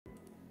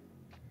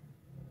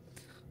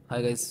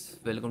Hi guys,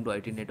 welcome to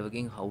IT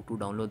Networking. How to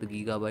download the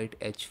Gigabyte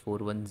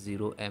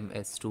H410M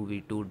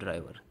S2V2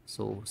 driver.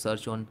 So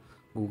search on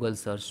Google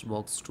search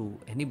box to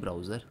any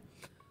browser.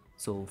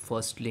 So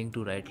first link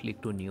to right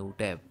click to new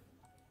tab.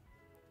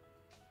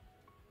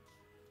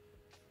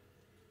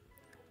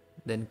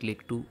 Then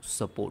click to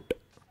support.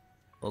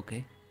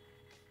 Okay.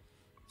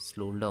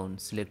 Scroll down,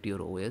 select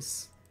your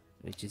OS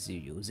which is you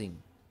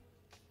using.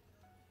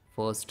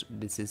 First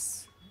this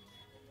is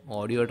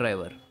audio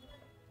driver.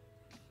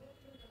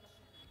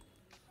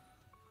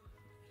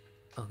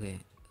 Okay.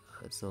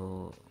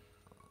 So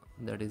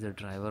that is a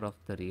driver of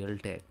the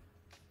Realtek.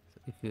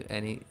 So if you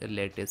any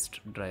latest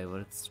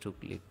drivers to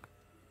click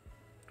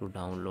to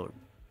download,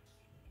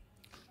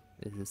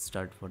 this is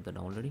start for the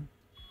downloading.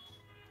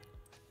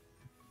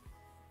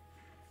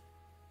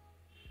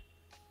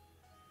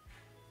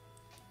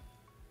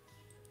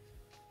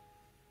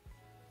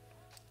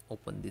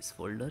 Open this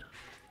folder.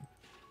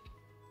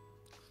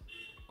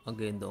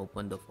 Again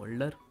open the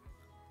folder.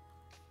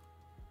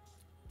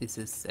 This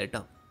is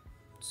setup,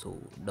 so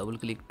double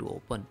click to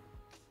open.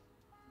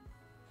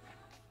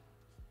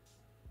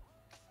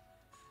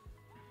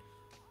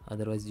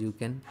 Otherwise you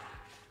can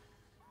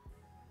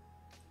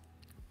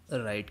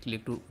right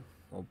click to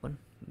open,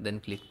 then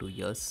click to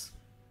yes.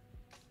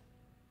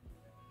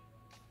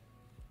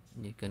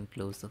 You can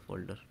close the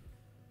folder,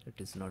 it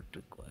is not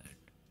required.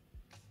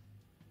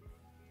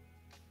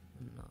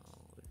 Now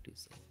it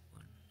is open.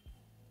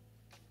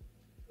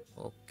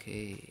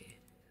 Okay,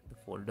 the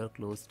folder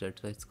closed,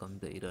 that's why it's come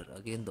the error.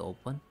 Again the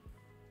open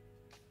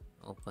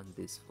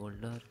this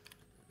folder,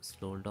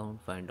 scroll down,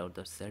 find out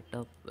the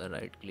setup,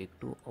 right click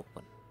to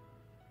open.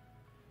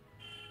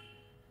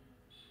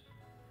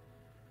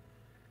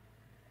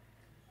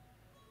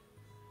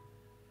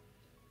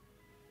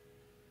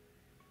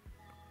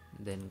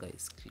 Then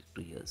guys click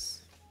to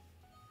yes.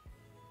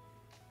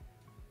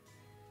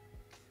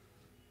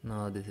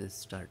 Now this is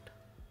start.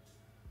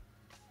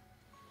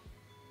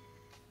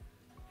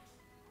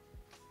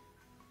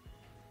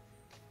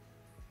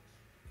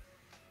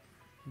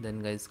 Then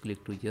guys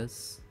click to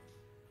yes.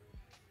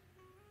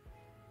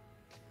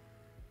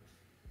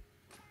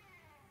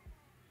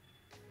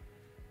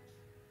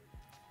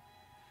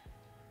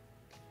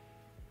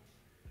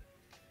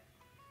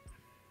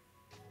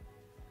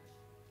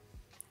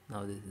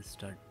 Now this is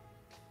start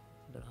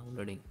the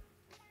downloading.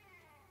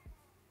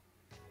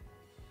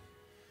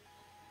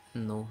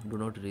 No, do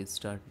not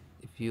restart.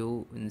 If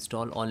you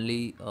install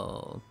only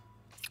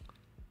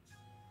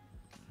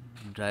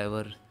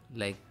driver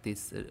like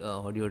this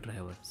audio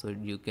driver, so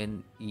you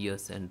can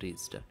yes and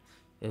restart.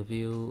 If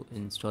you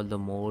install the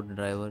more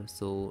driver,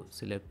 so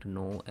select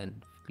no and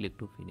click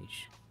to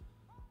finish.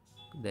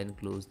 Then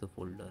close the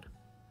folder.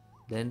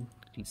 Then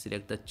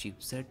select the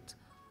chipset.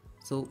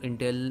 So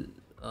Intel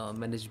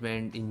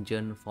management,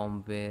 engine,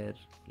 firmware,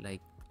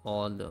 like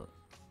all the.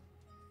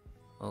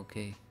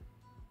 Okay,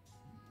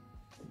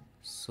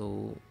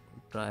 so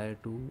try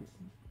to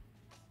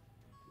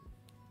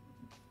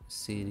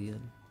serial.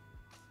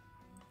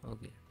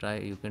 Okay,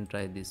 you can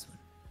try this one,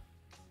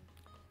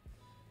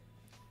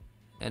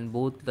 and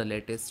both the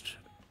latest.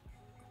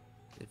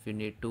 If you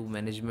need to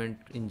management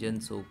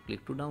engine, so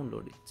click to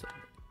download it. So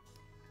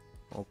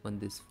open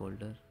this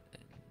folder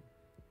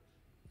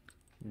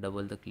and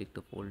double the click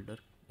the folder,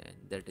 and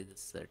that is a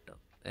setup,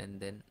 and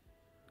then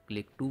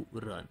click to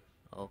run.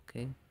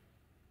 Okay,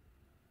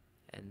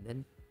 and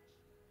then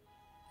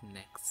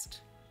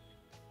next.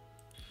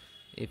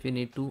 If you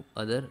need to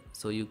other,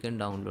 so you can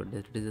download,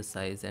 that is a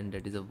size and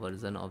that is a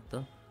version of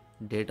the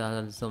data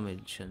also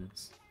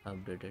mentions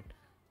updated,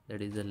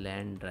 that is a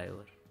LAN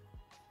driver.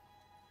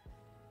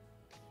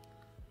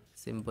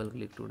 Simple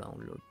click to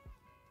download.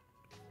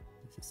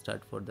 This is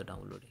start for the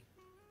downloading.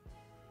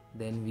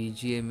 Then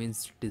VGA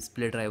means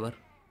display driver.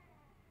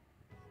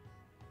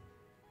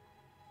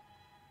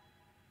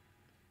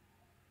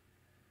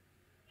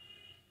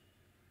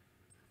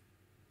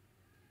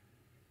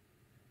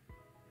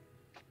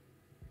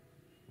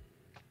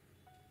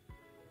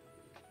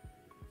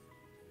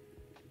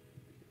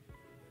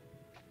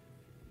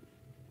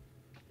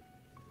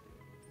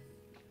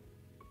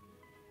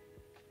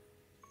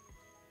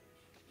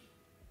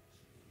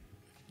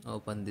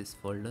 Open this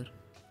folder.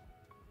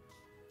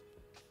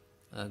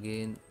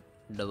 Again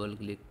double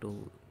click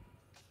to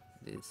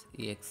this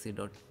exe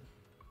dot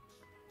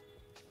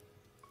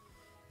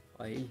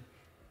file.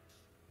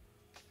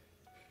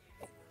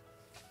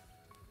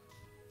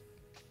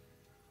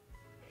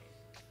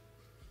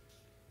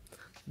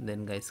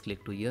 Then guys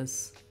click to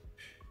yes.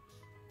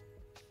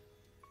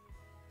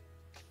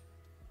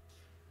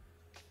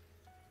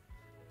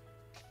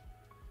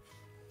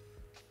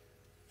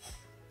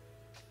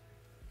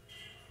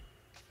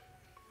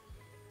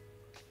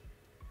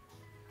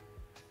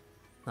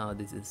 Now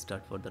this is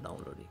start for the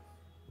downloading.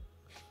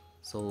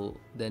 So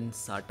then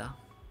SATA,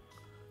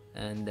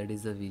 and that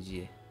is the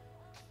VGA.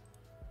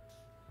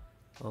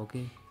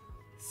 Okay,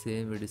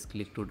 same, it is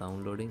click to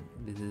downloading.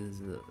 This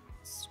is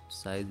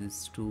size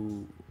is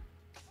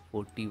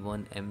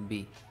 241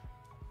 MB.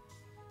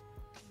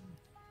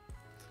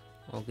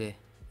 Okay,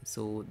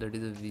 So that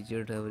is a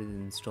VGA driver is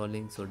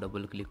installing, so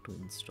double click to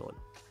install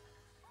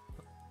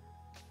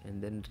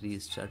and then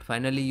restart.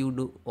 Finally you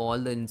do all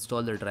the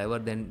install the driver,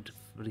 then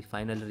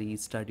finally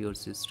restart your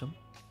system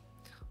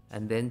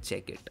and then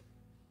check it.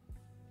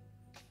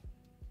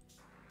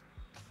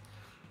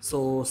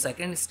 So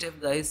second step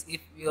guys,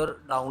 if your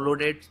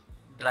downloaded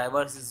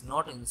drivers is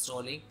not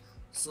installing,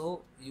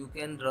 so you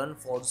can run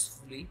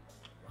forcefully.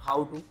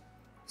 How to?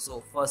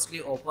 So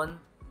firstly open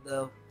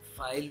the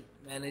file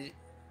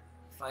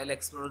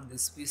explorer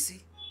this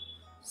PC.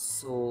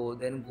 So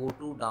then go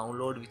to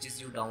download, which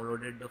is you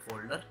downloaded the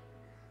folder.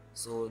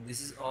 So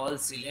this is all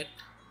select.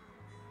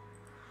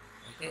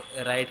 Okay,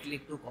 right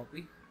click to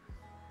copy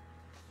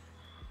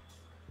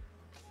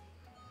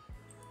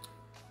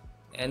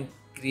and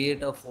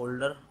create a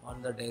folder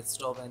on the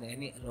desktop and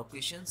any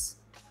locations.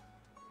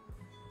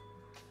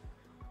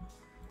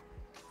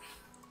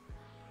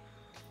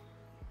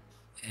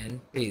 And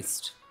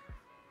paste.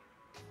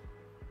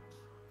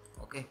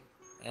 Okay,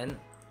 and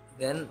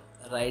then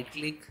right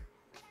click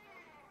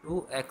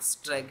to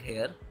extract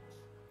here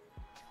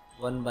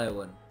one by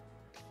one,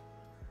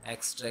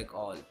 extract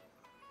all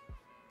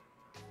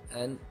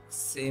and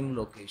same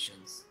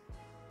locations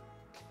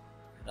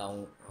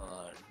down,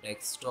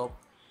 desktop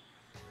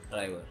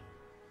driver,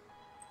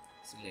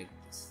 select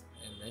this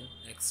and then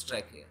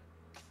extract here.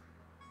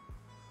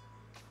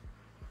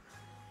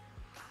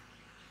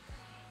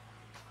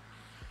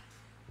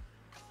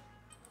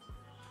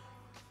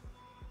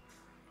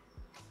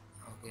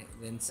 Okay,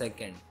 then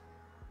second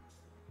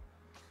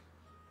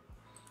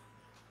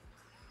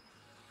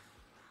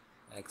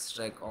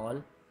extract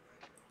all,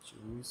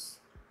 choose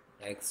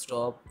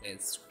desktop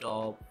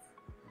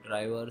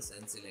drivers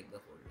and select the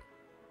folder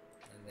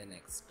and then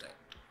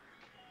extract.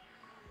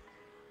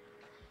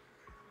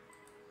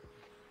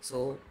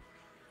 So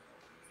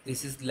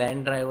this is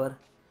LAN driver,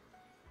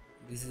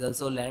 this is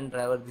also LAN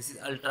driver, this is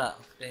Ultra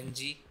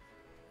 10G,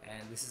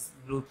 and this is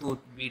Bluetooth.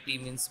 BT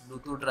means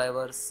Bluetooth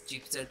drivers,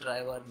 chipset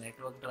driver,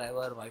 network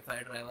driver,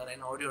 Wi-Fi driver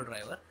and audio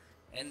driver,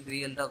 and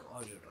real talk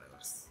audio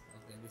drivers.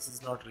 Okay, this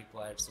is not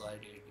required, so I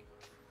deleted it.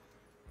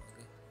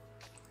 Okay,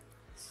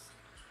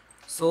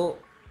 so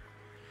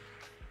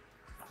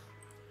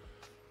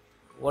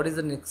what is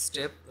the next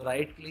step?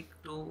 Right click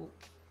to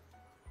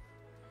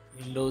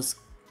Windows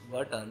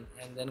button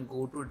and then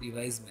go to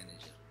device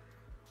manager.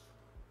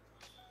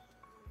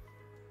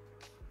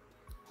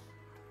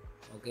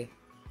 Okay,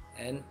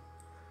 and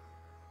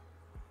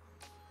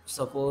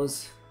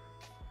suppose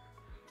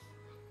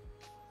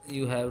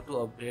you have to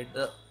update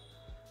the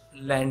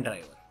LAN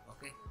driver.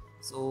 Okay,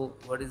 so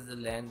what is the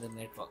LAN? The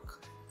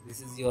network.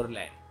 This is your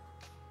LAN.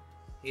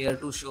 Here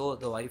to show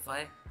the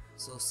Wi-Fi,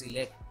 so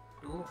select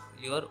to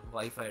your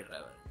Wi-Fi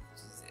driver,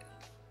 which is there.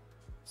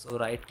 So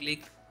right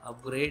click,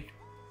 upgrade,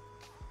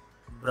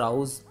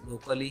 browse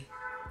locally,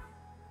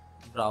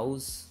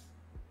 browse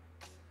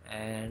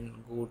and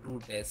go to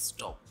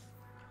desktop.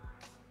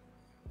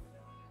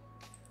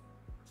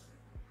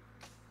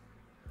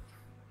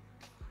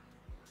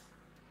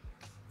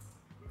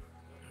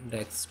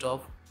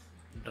 Desktop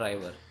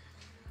driver,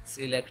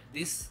 select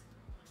this,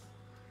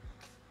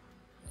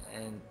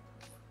 and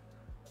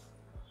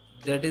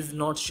that is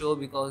not show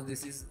because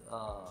this is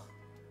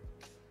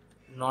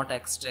not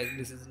extract.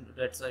 This is,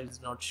 that's why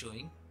it's not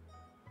showing.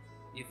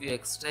 If you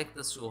extract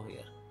the show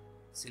here,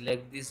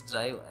 select this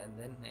drive and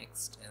then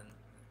next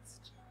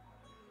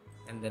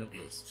and then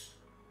close.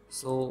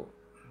 So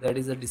that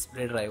is a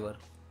display driver.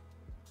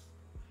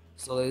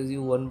 So as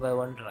you one by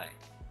one try,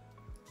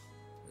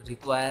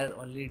 require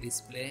only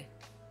display,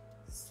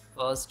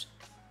 first,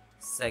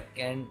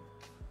 second,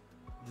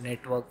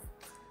 network.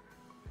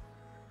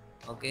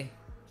 Okay,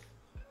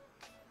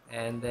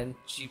 and then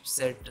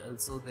chipset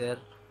also there,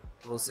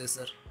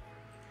 processor,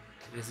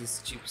 this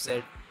is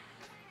chipset,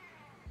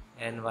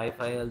 and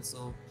Wi-Fi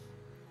also.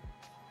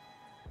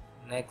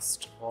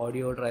 Next,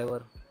 audio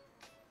driver.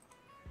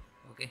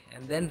 Okay,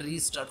 and then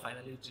restart.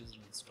 Finally it is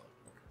installed.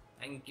 Okay.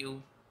 Thank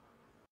you.